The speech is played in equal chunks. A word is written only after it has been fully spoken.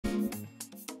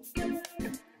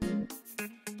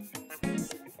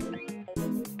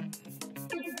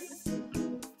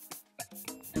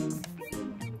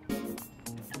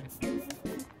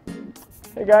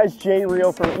Hey guys, Jay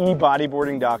Reale from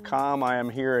eBodyboarding.com. I am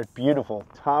here at beautiful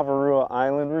Tavarua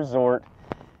Island Resort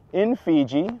in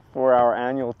Fiji for our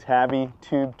annual Tavi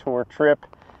Tube Tour trip.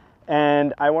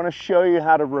 And I want to show you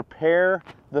how to repair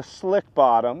the slick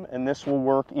bottom, and this will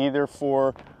work either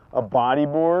for a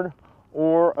bodyboard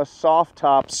or a soft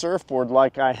top surfboard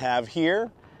like I have here.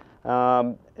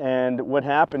 And what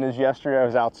happened is yesterday I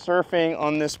was out surfing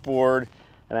on this board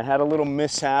and I had a little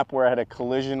mishap where I had a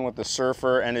collision with the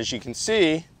surfer, and as you can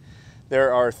see,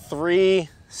 there are 3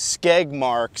 skeg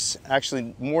marks,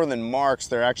 actually more than marks,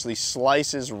 they're actually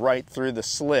slices right through the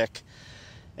slick,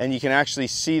 and you can actually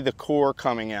see the core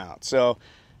coming out. So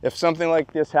if something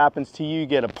like this happens to you, you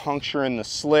get a puncture in the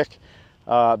slick,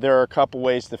 there are a couple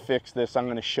ways to fix this. I'm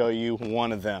going to show you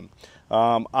one of them.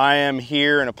 I am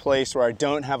here in a place where I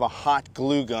don't have a hot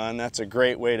glue gun. That's a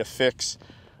great way to fix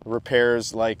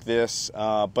repairs like this,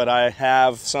 but I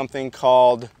have something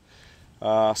called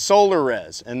Solar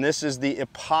Res, and this is the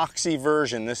epoxy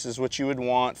version. This is what you would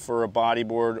want for a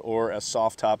bodyboard or a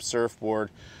soft top surfboard,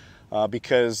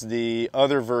 because the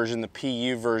other version, the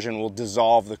PU version, will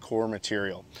dissolve the core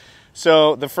material.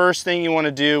 So the first thing you want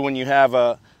to do when you have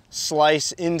a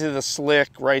slice into the slick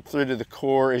right through to the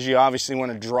core is you obviously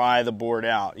want to dry the board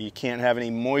out. You can't have any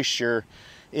moisture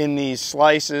in these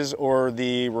slices or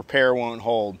the repair won't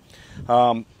hold.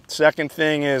 Second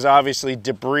thing is obviously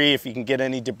debris. If you can get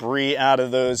any debris out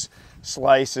of those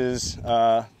slices,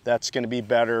 that's going to be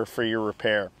better for your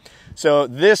repair. So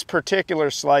this particular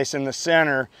slice in the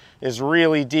center is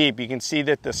really deep. You can see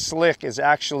that the slick is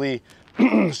actually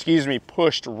excuse me,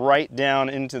 pushed right down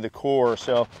into the core.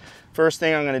 So first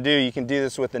thing I'm going to do, you can do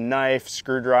this with a knife,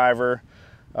 screwdriver,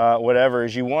 whatever,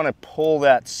 is you want to pull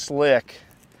that slick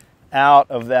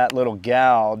out of that little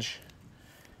gouge,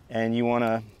 and you want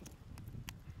to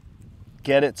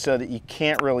get it so that you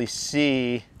can't really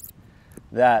see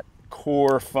that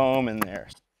core foam in there.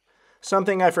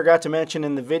 Something I forgot to mention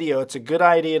in the video, it's a good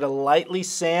idea to lightly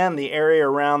sand the area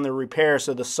around the repair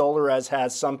so the Solar Res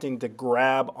has something to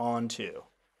grab onto.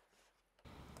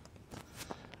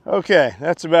 Okay,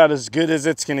 that's about as good as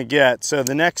it's going to get. So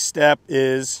the next step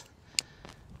is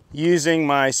using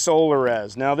my Solar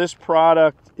Res. Now this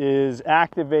product is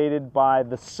activated by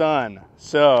the sun.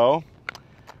 So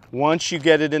once you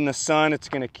get it in the sun, it's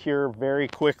going to cure very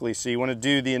quickly. So you want to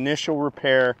do the initial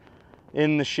repair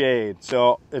in the shade.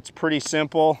 So it's pretty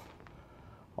simple.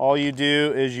 All you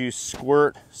do is you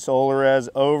squirt Solar Res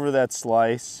over that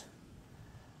slice.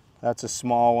 That's a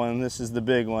small one. This is the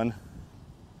big one.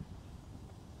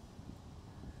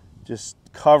 Just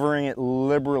covering it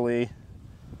liberally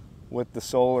with the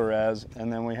Solar Res,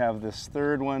 and then we have this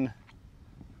third one.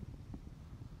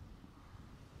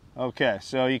 Okay,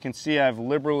 so you can see I've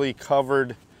liberally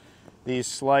covered these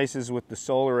slices with the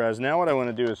Solar Res. Now what I want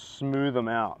to do is smooth them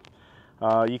out.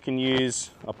 You can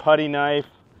use a putty knife.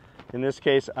 In this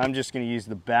case, I'm just going to use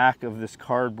the back of this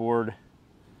cardboard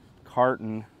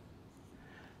carton,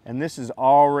 and this is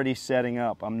already setting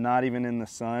up. I'm not even in the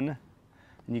sun,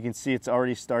 and you can see it's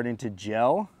already starting to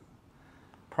gel.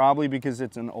 Probably because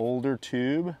it's an older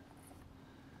tube,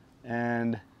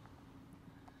 and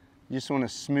you just want to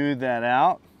smooth that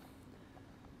out.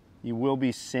 You will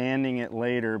be sanding it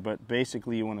later, but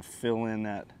basically you want to fill in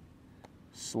that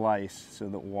slice so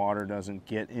that water doesn't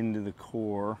get into the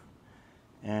core,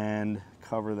 and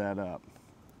cover that up.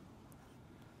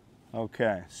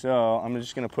 Okay, so I'm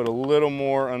just going to put a little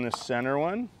more on the center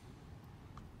one.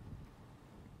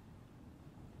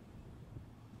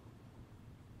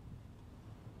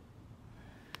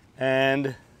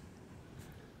 And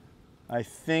I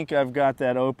think I've got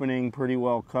that opening pretty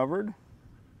well covered.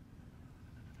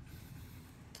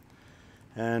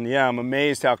 And yeah, I'm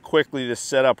amazed how quickly this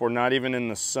set up. We're not even in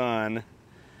the sun.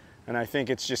 And I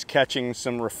think it's just catching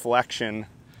some reflection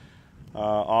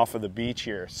off of the beach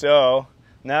here. So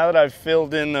now that I've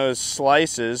filled in those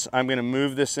slices, I'm going to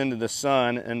move this into the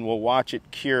sun and we'll watch it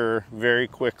cure very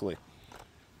quickly.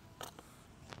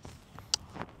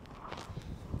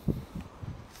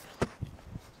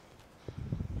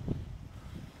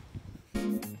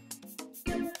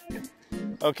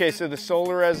 Okay, so the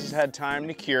Solar Res has had time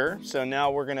to cure, so now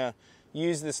we're going to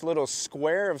use this little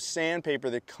square of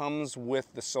sandpaper that comes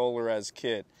with the Solar Res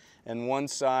kit. And one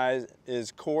side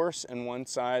is coarse and one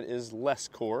side is less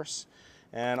coarse.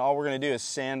 And all we're going to do is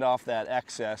sand off that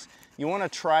excess. You want to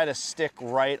try to stick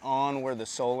right on where the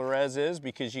Solar Res is,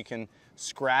 because you can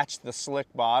scratch the slick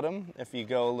bottom if you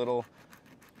go a little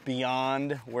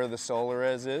beyond where the Solar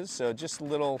Res is. So just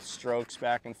little strokes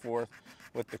back and forth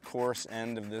with the coarse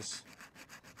end of this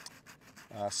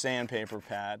sandpaper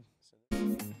pad.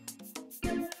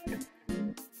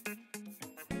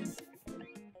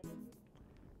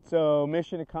 So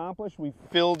mission accomplished. We've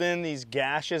filled in these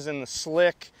gashes in the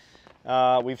slick.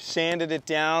 We've sanded it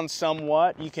down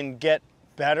somewhat. You can get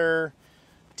better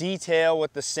detail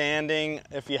with the sanding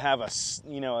if you have a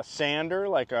sander,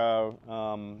 like a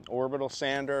orbital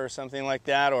sander or something like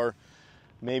that, or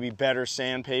maybe better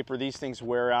sandpaper. These things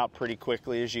wear out pretty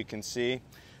quickly, as you can see.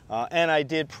 And I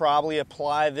did probably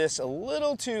apply this a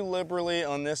little too liberally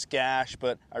on this gash,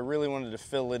 but I really wanted to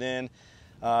fill it in.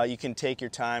 You can take your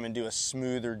time and do a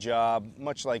smoother job,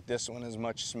 much like this one is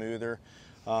much smoother.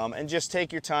 And just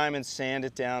take your time and sand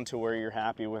it down to where you're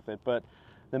happy with it. But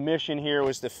the mission here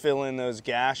was to fill in those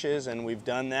gashes, and we've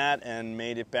done that and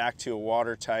made it back to a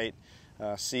watertight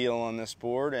seal on this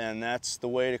board. And that's the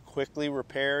way to quickly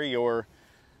repair your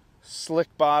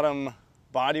slick bottom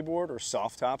bodyboard or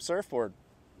soft top surfboard.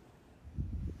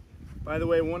 By the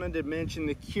way, I wanted to mention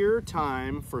the cure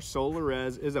time for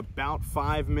Solarez is about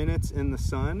 5 minutes in the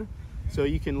sun. So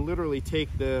you can literally take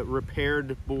the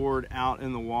repaired board out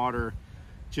in the water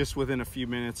just within a few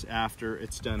minutes after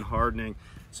it's done hardening.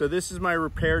 So this is my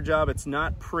repair job. It's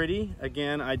not pretty.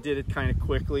 Again, I did it kind of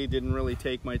quickly, didn't really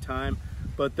take my time,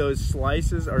 but those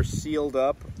slices are sealed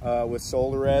up with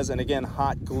Solarez. And again,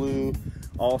 hot glue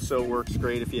also works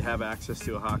great if you have access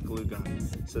to a hot glue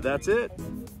gun. So that's it.